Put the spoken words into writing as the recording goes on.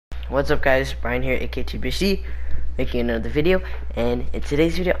What's up guys, Brian here, aka TBC, making another video, and in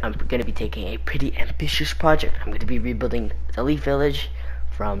today's video I'm going to be taking a pretty ambitious project. I'm going to be rebuilding the Leaf Village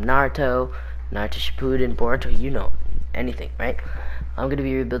from Naruto Shippuden, Boruto, you know, anything, right? I'm going to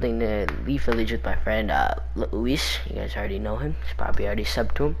be rebuilding the Leaf Village with my friend Luis. You guys already know him, he's probably already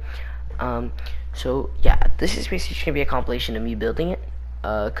subbed to him. So yeah, this is basically going to be a compilation of me building it,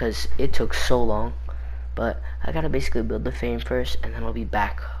 because it took so long. But I gotta basically build the frame first, and then I'll be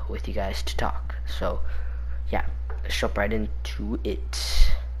back with you guys to talk. So yeah, let's jump right into it.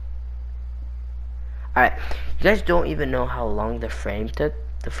 Alright, you guys don't even know how long the frame took.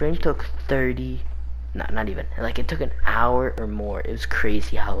 The frame took 30, not even, like it took an hour or more. It was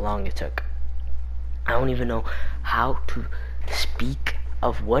crazy how long it took. I don't even know how to speak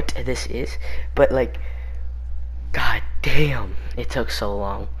of what this is, but like, god damn, it took so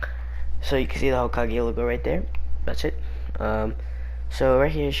long. So you can see the Hokage logo right there. That's it. So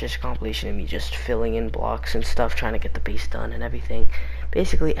right here is just a compilation of me just filling in blocks and stuff, trying to get the base done and everything.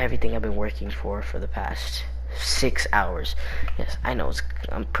 Basically everything I've been working for the past 6 hours. Yes, I know,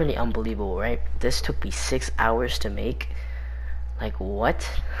 I'm pretty unbelievable, right? This took me 6 hours to make. Like, what?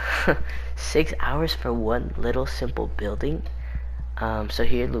 6 hours for one little simple building? So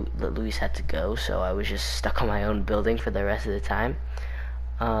here Luis had to go, so I was just stuck on my own building for the rest of the time.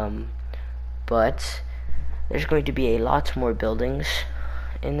 But there's going to be a lot more buildings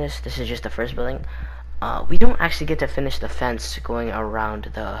in this. This is just the first building. We don't actually get to finish the fence going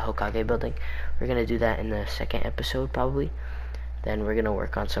around the Hokage building. We're gonna do that in the second episode probably. Then we're gonna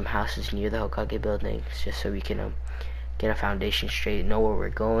work on some houses near the Hokage building, just so we can get a foundation straight, know where we're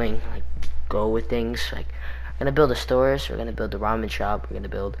going, like go with things. Like, we're gonna build the stores, we're gonna build the ramen shop, we're gonna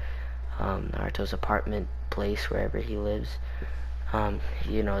build Naruto's apartment place wherever he lives.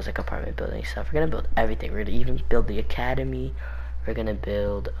 You know, it's like apartment building stuff. We're gonna build everything. We're gonna even build the academy. We're gonna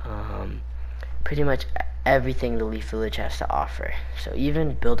build pretty much everything the Leaf Village has to offer. So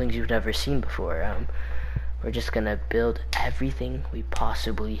even buildings you've never seen before. We're just gonna build everything we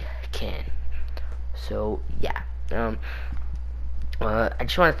possibly can. So yeah. I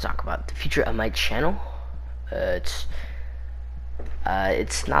just wanted to talk about the future of my channel. It's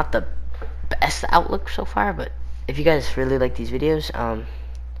not the best outlook so far, but if you guys really like these videos,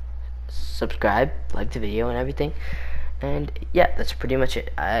 subscribe, like the video and everything. And yeah, that's pretty much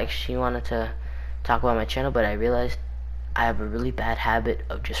it. I actually wanted to talk about my channel, but I realized I have a really bad habit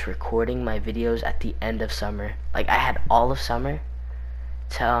of just recording my videos at the end of summer. Like, I had all of summer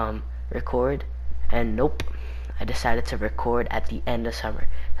to record, and nope, I decided to record at the end of summer.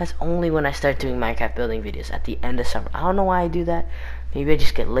 That's only when I start doing Minecraft building videos, at the end of summer. I don't know why I do that. Maybe I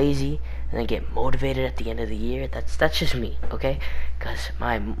just get lazy and then get motivated at the end of the year. That's just me, okay? Because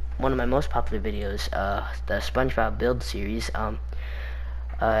one of my most popular videos, the SpongeBob build series, it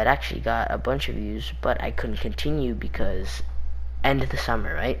actually got a bunch of views, but I couldn't continue because end of the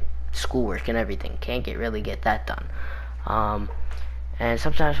summer, right? Schoolwork and everything. Can't really get that done. And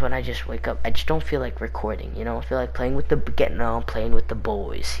sometimes when I just wake up, I just don't feel like recording, you know? I feel like playing with the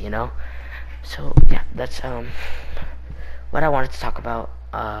boys, you know? So yeah, that's what I wanted to talk about.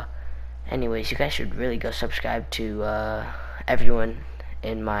 Anyways, you guys should really go subscribe to everyone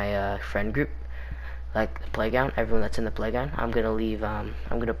in my friend group, like the playground. Everyone that's in the playground, I'm gonna leave. I'm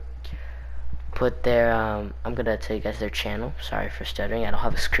gonna put their. I'm gonna tell you guys their channel. Sorry for stuttering. I don't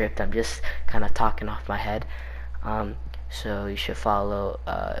have a script. I'm just kind of talking off my head. So you should follow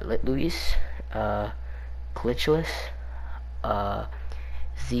Luis, Glitchless,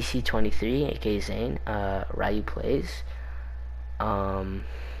 ZC23, aka Zane, Ryu Plays.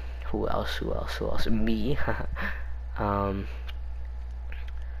 Who else? Me.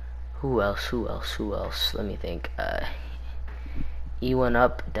 Who else? Let me think. E1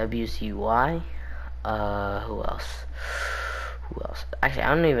 Up, WZY. Who else? Actually,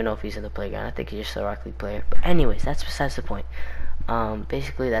 I don't even know if he's in the playground. I think he's just a Rocket League player. But anyways, that's besides the point.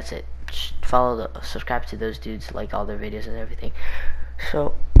 Basically, that's it. Just subscribe to those dudes, like all their videos and everything.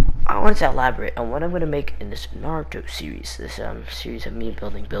 So, I wanted to elaborate on what I'm going to make in this Naruto series. This series of me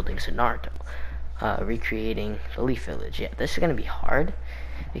building buildings in Naruto. Recreating the Leaf Village. Yeah, this is going to be hard,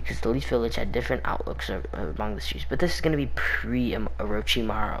 because the Leaf Village had different outlooks among the series. But this is going to be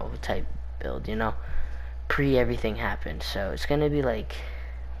pre-Orochimaru type build, you know? Pre-everything happened. So, it's going to be like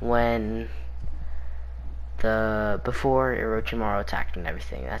when before Orochimaru attacked and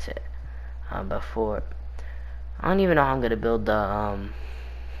everything. That's it. Before... I don't even know how I'm going to build the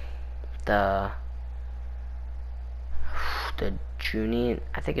Junin.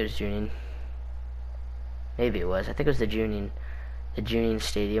 I think it was Junin. Maybe it was. I think it was the Junin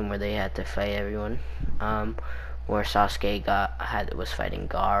Stadium where they had to fight everyone. where Sasuke was fighting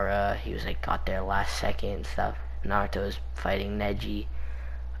Gaara. He was like got there last second and stuff. Naruto was fighting Neji.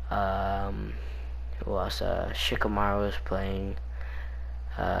 Who else? Shikamaru was playing.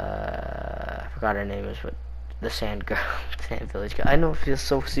 I forgot her name is, but the Sand Girl, Sand Village Girl. I know it feels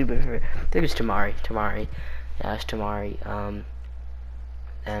so stupid for. I think it was Tamari. Yeah, it's Tamari.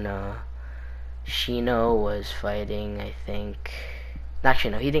 And Shino was fighting. I think.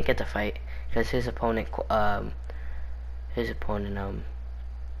 Actually, no, he didn't get to fight because his opponent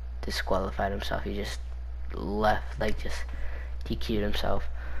disqualified himself. He just left, like just DQ'd himself.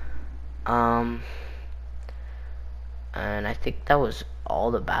 And I think that was all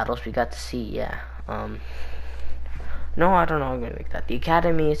the battles we got to see. Yeah. No, I don't know. I'm gonna make that the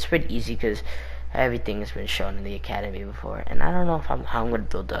academy. It's pretty easy because everything has been shown in the academy before, and I don't know if how I'm gonna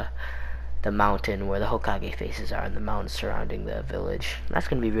build the mountain where the Hokage faces are and the mountains surrounding the village. That's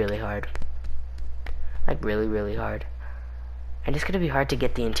gonna be really hard. Like really hard. And it's gonna be hard to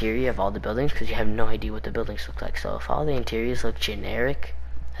get the interior of all the buildings because you have no idea what the buildings look like. So if all the interiors look generic,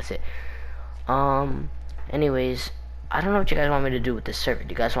 that's it. Anyways, I don't know what you guys want me to do with this server. Do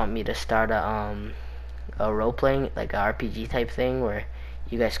you guys want me to start a role playing, like a RPG type thing where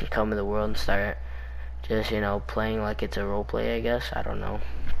you guys can come in the world and start just, you know, playing like it's a role play, I guess? I don't know.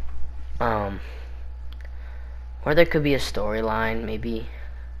 Or there could be a storyline, maybe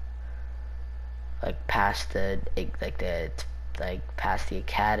like past the past the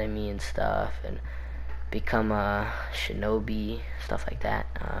academy and stuff, and become a shinobi, stuff like that.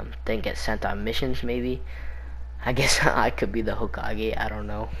 Then get sent on missions, maybe. I guess I could be the Hokage. I don't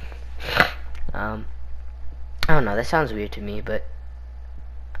know. I don't know. That sounds weird to me, but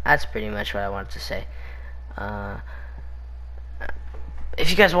that's pretty much what I wanted to say. If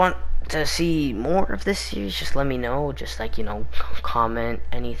you guys want to see more of this series, just let me know. Just like, you know, comment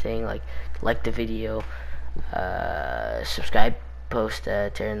anything, like the video, subscribe, post,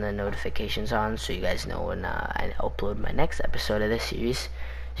 turn the notifications on so you guys know when I upload my next episode of this series,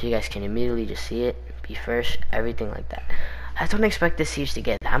 so you guys can immediately just see it, be first, everything like that. I don't expect this series to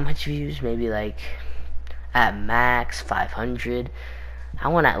get that much views, maybe like at max 500. I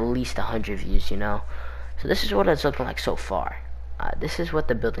want at least 100 views, you know. So this is what it's looking like so far. This is what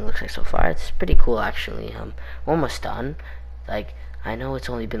the building looks like so far. It's pretty cool, actually. Almost done. Like, I know it's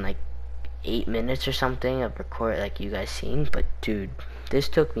only been like 8 minutes or something of record, like you guys seen, but dude, this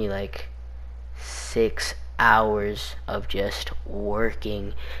took me like 6 hours of just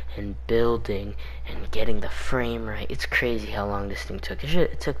working and building and getting the frame right. It's crazy how long this thing took.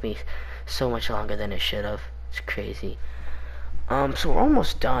 It took me so much longer than it should have. It's crazy. So we're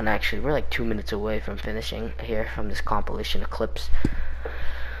almost done, actually. We're like 2 minutes away from finishing here from this compilation of clips.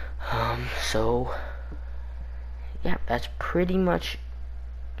 So yeah, that's pretty much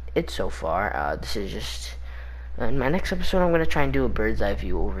it so far. This is just in my next episode. I'm gonna try and do a bird's eye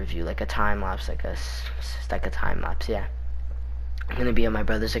view overview, like a time lapse, like a time lapse. Yeah, I'm gonna be on my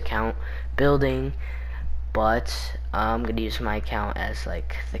brother's account building, but I'm gonna use my account as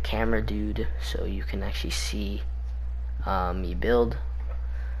like the camera dude, so you can actually see me build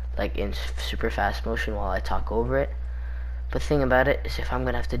like in super fast motion while I talk over it. But the thing about it is, if I'm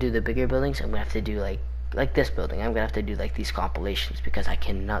gonna have to do the bigger buildings, I'm gonna have to do like this building. I'm gonna have to do like these compilations because I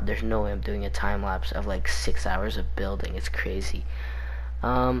cannot. There's no way I'm doing a time lapse of like 6 hours of building. It's crazy.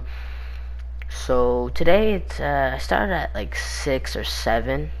 So today it's I started at like 6 or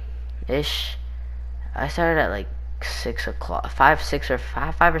 7 ish. I started at like 6 o'clock, 5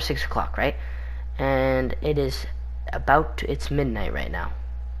 or 6 o'clock, right? And it is it's midnight right now.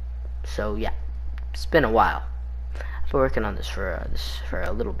 So yeah, it's been a while. I've been working on this for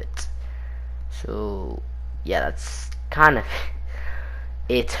a little bit. So yeah, that's kind of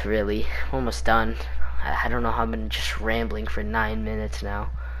it, really. Almost done. I don't know how I've been just rambling for 9 minutes now.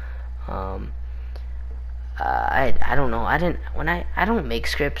 I don't know. I don't make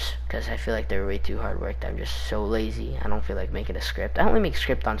scripts because I feel like they're way too hard worked. I'm just so lazy. I don't feel like making a script. I only make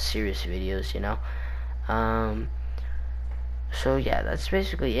script on serious videos, you know. So yeah, that's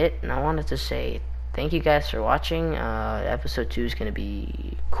basically it. And I wanted to say thank you guys for watching. Episode 2 is gonna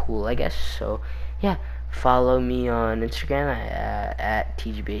be cool, I guess. So yeah, follow me on Instagram at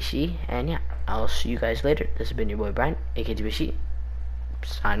TGBC, and yeah, I'll see you guys later. This has been your boy Brian, aka TGBC,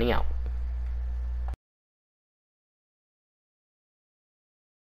 signing out.